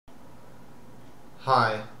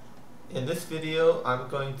Hi, in this video I'm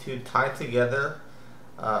going to tie together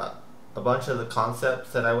a bunch of the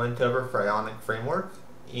concepts that I went over for Ionic Framework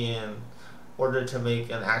in order to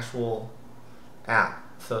make an actual app.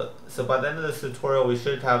 So by the end of this tutorial we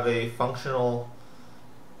should have a functional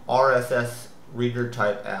RSS reader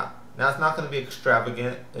type app. Now it's not going to be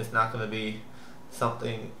extravagant, it's not going to be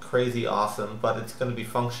something crazy awesome, but it's going to be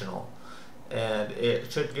functional. And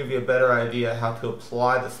it should give you a better idea how to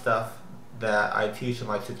apply the stuff that I teach in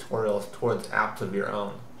my tutorials towards apps of your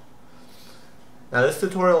own. Now this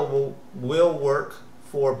tutorial will work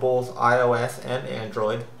for both iOS and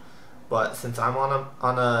Android, but since I'm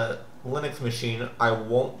on a Linux machine, I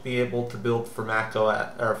won't be able to build for Mac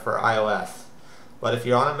OS or for iOS. But if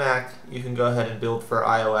you're on a Mac, you can go ahead and build for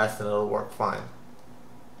iOS and it'll work fine.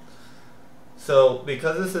 So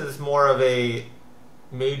because this is more of a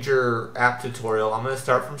major app tutorial, I'm going to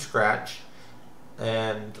start from scratch.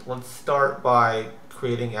 And let's start by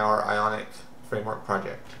creating our Ionic framework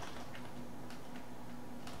project.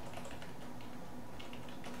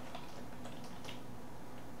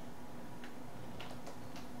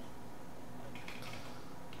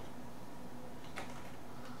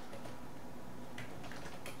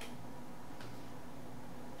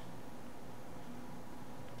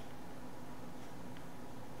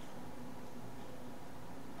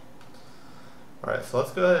 Alright, so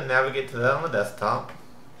let's go ahead and navigate to that on the desktop.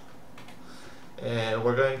 And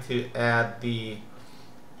we're going to add the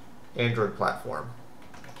Android platform.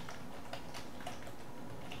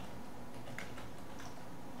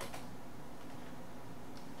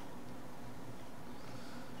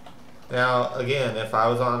 Now, again, if I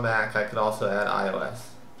was on a Mac, I could also add iOS.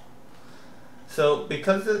 So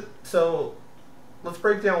let's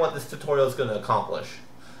break down what this tutorial is going to accomplish.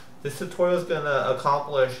 This tutorial is going to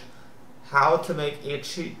accomplish how to make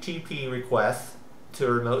HTTP requests to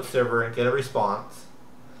a remote server and get a response,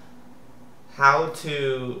 how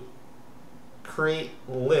to create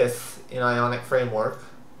lists in Ionic Framework,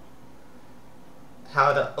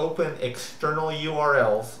 how to open external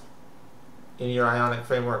URLs in your Ionic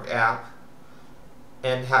Framework app,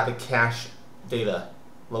 and how to cache data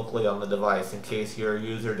locally on the device in case your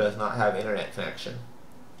user does not have internet connection.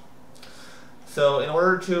 So in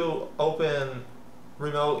order to open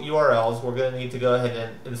remote URLs, we're going to need to go ahead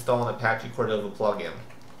and install an Apache Cordova plugin.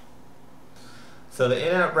 So the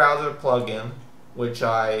in-app browser plugin, which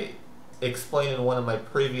I explained in one of my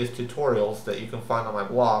previous tutorials that you can find on my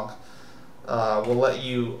blog, will let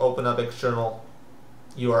you open up external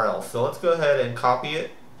URLs. So let's go ahead and copy it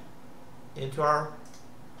into our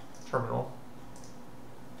terminal.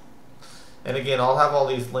 And again, I'll have all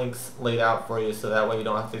these links laid out for you so that way you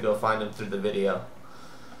don't have to go find them through the video.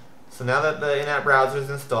 So now that the in-app browser is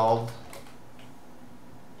installed,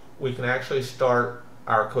 we can actually start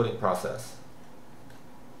our coding process.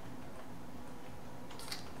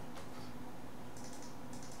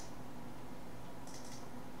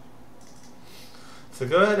 So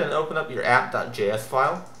go ahead and open up your app.js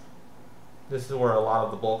file. This is where a lot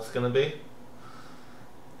of the bulk is going to be.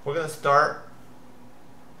 We're going to start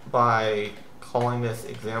by calling this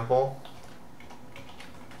example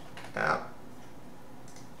app.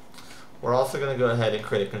 We're also going to go ahead and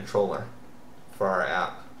create a controller for our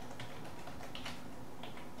app.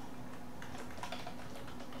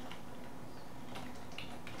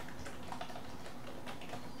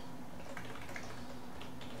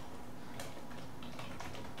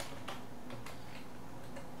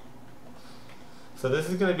 So this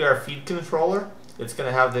is going to be our feed controller. It's going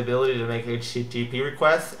to have the ability to make HTTP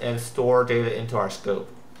requests and store data into our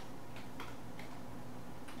scope.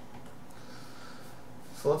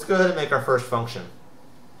 So let's go ahead and make our first function.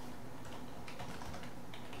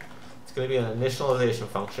 It's going to be an initialization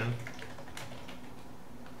function.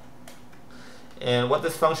 And what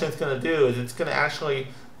this function is going to do is it's going to actually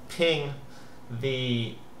ping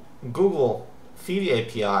the Google Feed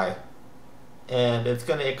API, and it's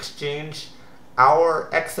going to exchange our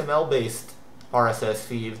XML-based RSS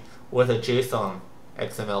feed with a JSON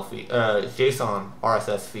XML feed, JSON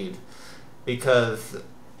RSS feed, because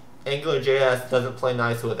AngularJS doesn't play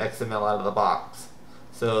nice with XML out of the box.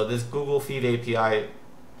 So this Google Feed API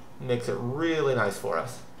makes it really nice for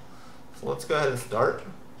us. So let's go ahead and start.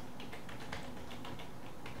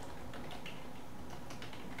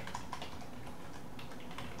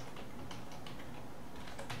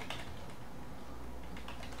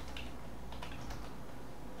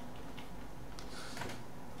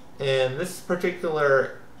 And this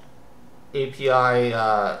particular API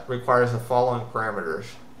requires the following parameters.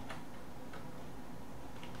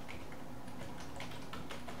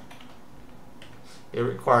 It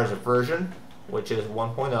requires a version, which is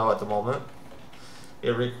 1.0 at the moment.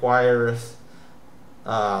 it requires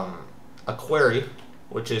a query,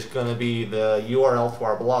 which is going to be the URL to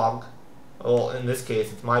our blog. Well, in this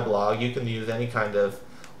case, it's my blog. You can use any kind of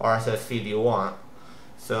RSS feed you want.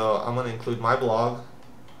 So I'm going to include my blog.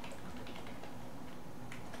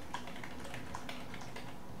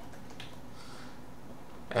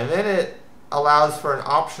 And then it allows for an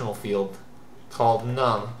optional field called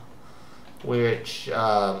none, which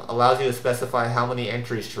allows you to specify how many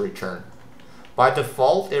entries to return. By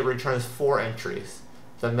default, it returns 4 entries.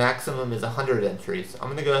 The maximum is 100 entries. I'm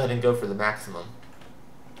going to go ahead and go for the maximum.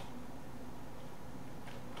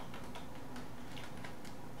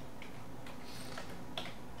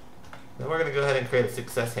 Then we're going to go ahead and create a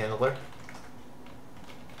success handler.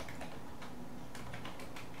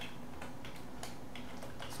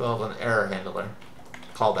 As well as an error handler.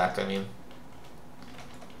 Callback, I mean.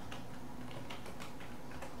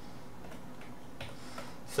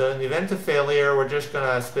 So in the event of failure, we're just going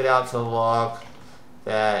to spit out to the log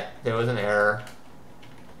that there was an error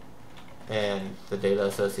and the data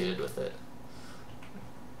associated with it.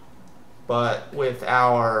 But with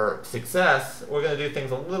our success, we're going to do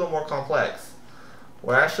things a little more complex.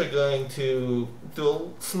 We're actually going to do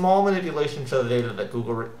a small manipulation to the data that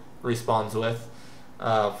Google responds with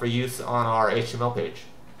for use on our HTML page.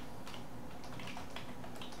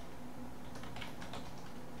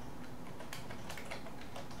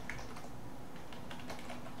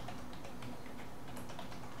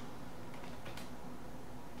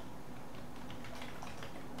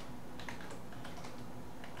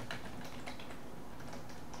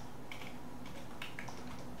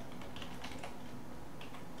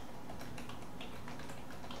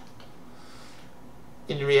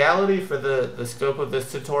 In reality, for the scope of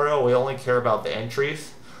this tutorial, we only care about the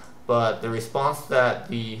entries, but the response that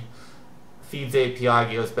the Feeds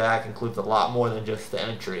API gives back includes a lot more than just the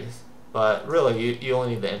entries. But really, you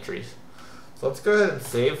only need the entries. So let's go ahead and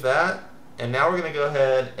save that. And now we're going to go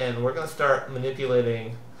ahead and we're going to start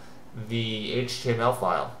manipulating the HTML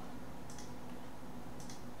file.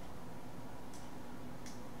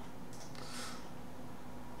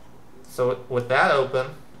 So with that open,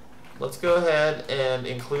 let's go ahead and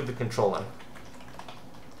include the controller.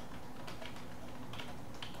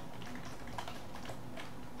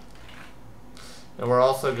 And we're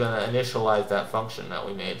also going to initialize that function that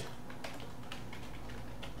we made.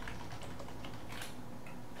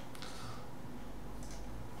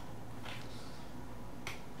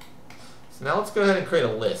 So now let's go ahead and create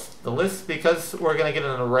a list. The list, because we're going to get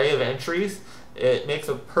an array of entries, it makes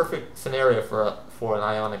a perfect scenario for an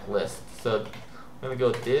Ionic list. So I'm going to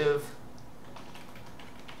go div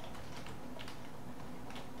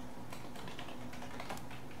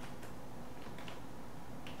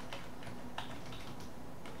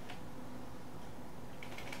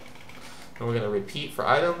and we're going to repeat for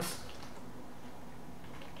items.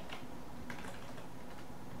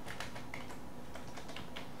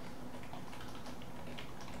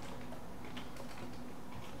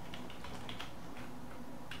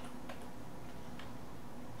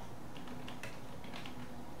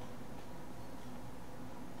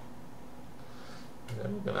 And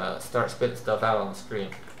then we're going to start spitting stuff out on the screen.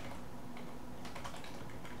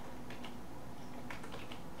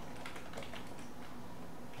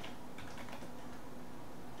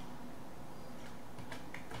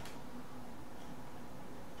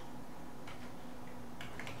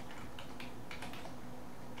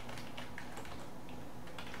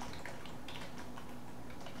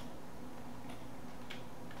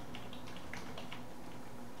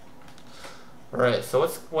 Alright, so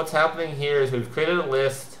what's happening here is we've created a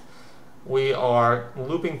list. We are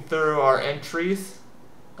looping through our entries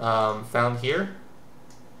found here.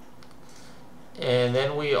 And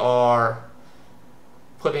then we are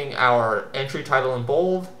putting our entry title in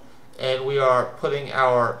bold. And we are putting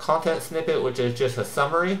our content snippet, which is just a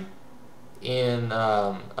summary, in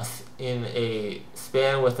a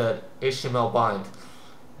span with an HTML bind.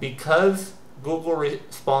 Because Google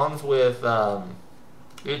responds with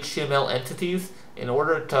HTML entities, in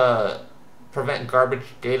order to prevent garbage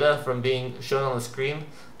data from being shown on the screen,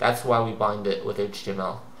 that's why we bind it with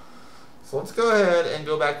HTML. So let's go ahead and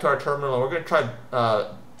go back to our terminal. We're going to try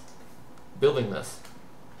building this.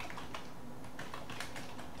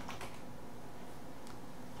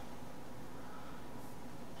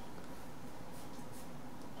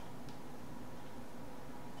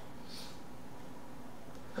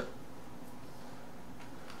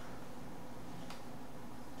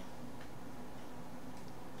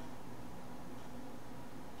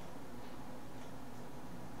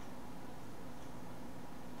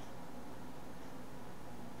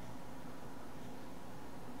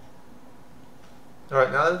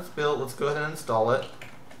 Alright, now that it's built, let's go ahead and install it.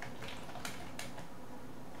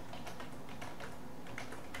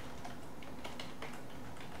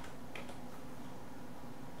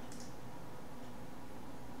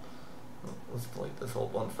 Let's delete this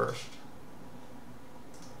old one first.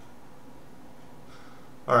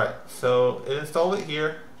 Alright, so it installed it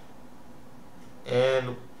here,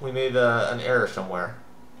 and we made an error somewhere.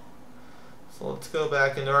 So let's go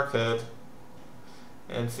back into our code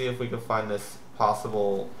and see if we can find this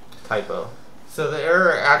possible typo. So the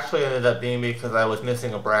error actually ended up being because I was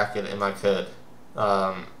missing a bracket in my code.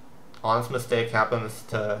 Honest mistake happens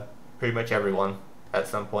to pretty much everyone at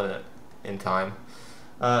some point in time.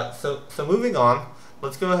 So moving on,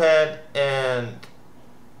 let's go ahead and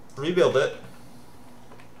rebuild it.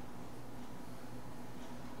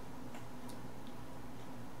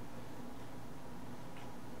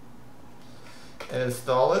 And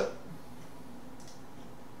install it.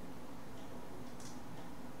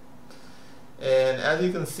 And as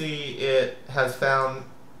you can see, it has found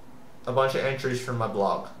a bunch of entries from my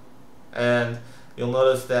blog. And you'll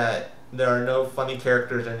notice that there are no funny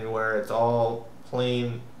characters anywhere. It's all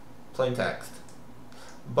plain text.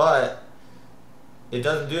 But it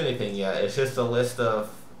doesn't do anything yet. It's just a list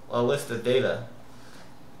of data.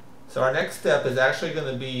 So our next step is actually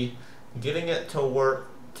going to be getting it to work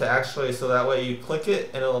to actually, so that way you click it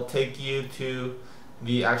and it'll take you to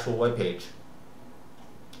the actual web page.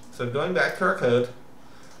 So going back to our code,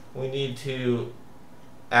 we need to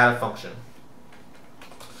add a function.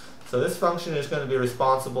 So this function is going to be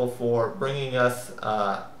responsible for bringing us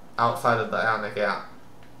outside of the Ionic app.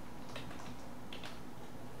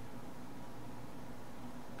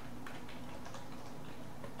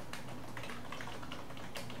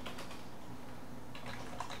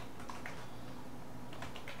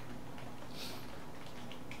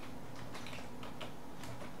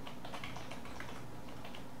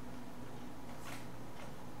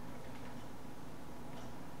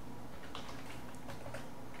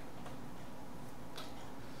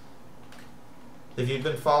 If you've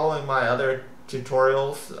been following my other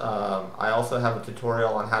tutorials, I also have a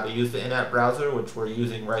tutorial on how to use the in-app browser, which we're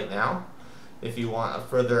using right now. If you want a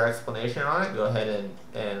further explanation on it, go ahead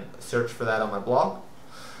and search for that on my blog.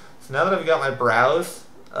 So now that I've got my browse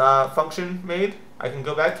function made, I can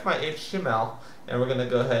go back to my HTML and we're going to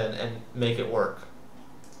go ahead and make it work.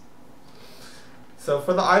 So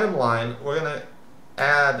for the item line, we're going to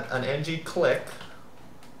add an ng click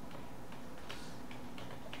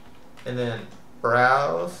and then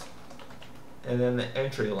browse, and then the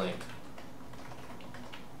entry link.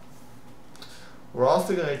 We're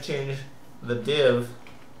also going to change the div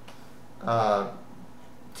to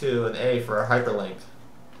an A for our hyperlink.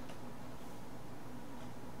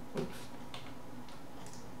 Oops.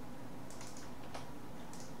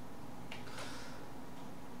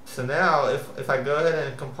 So now if I go ahead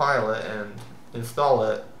and compile it and install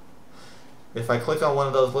it, if I click on one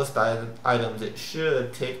of those list items, it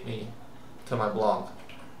should take me to my blog.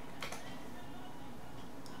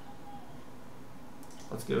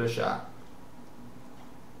 Let's give it a shot.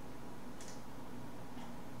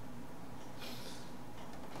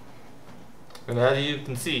 And as you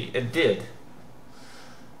can see, it did.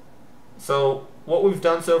 So what we've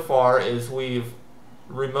done so far is we've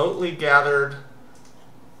remotely gathered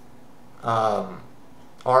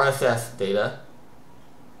RSS data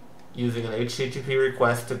using an HTTP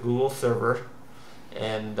request to Google server,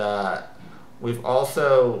 and we've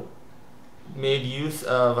also made use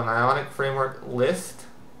of an Ionic framework list,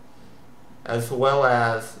 as well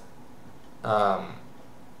as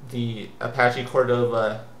the Apache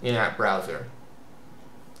Cordova in-app browser.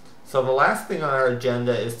 So the last thing on our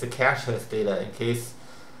agenda is to cache this data in case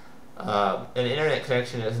an internet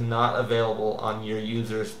connection is not available on your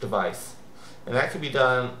user's device. And that can be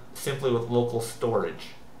done simply with local storage.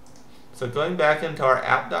 So going back into our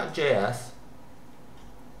app.js,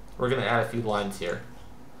 we're going to add a few lines here.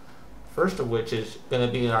 First of which is going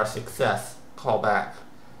to be in our success callback.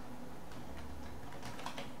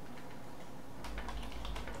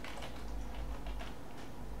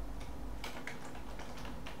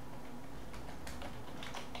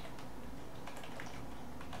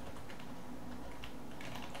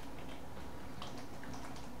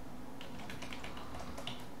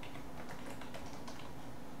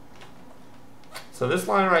 So this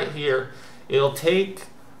line right here, it'll take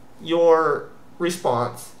your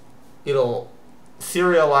response, it'll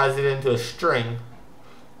serialize it into a string,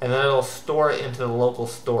 and then it'll store it into the local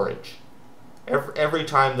storage every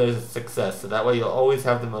time there's a success, so that way you'll always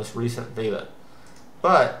have the most recent data.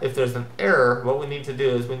 But if there's an error, what we need to do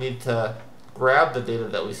is we need to grab the data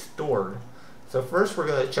that we stored. So first we're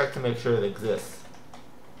going to check to make sure it exists.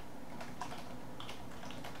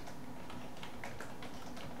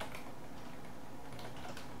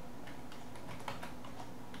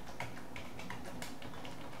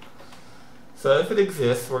 So if it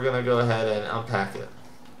exists, we're going to go ahead and unpack it.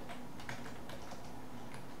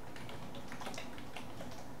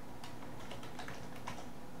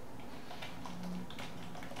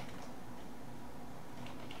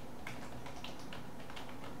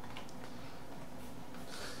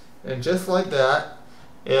 And just like that,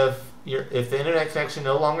 if the internet connection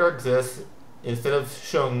no longer exists, instead of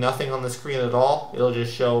showing nothing on the screen at all, it'll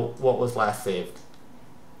just show what was last saved.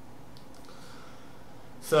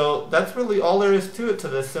 So that's really all there is to it, to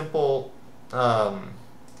this simple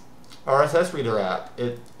RSS reader app.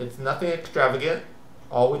 It's nothing extravagant.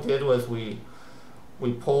 All we did was we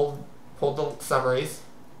pulled the summaries.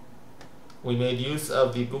 We made use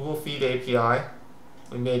of the Google Feed API.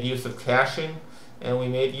 We made use of caching, and we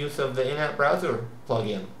made use of the in-app browser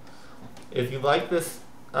plugin. If you like this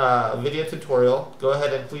video tutorial, go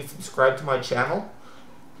ahead and please subscribe to my channel.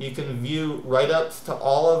 You can view write-ups to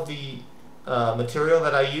all of the material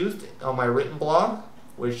that I used on my written blog,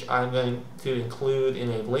 which I'm going to include in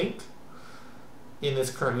a link in this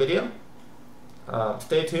current video.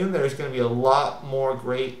 Stay tuned, there's going to be a lot more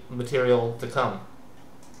great material to come.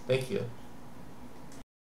 Thank you.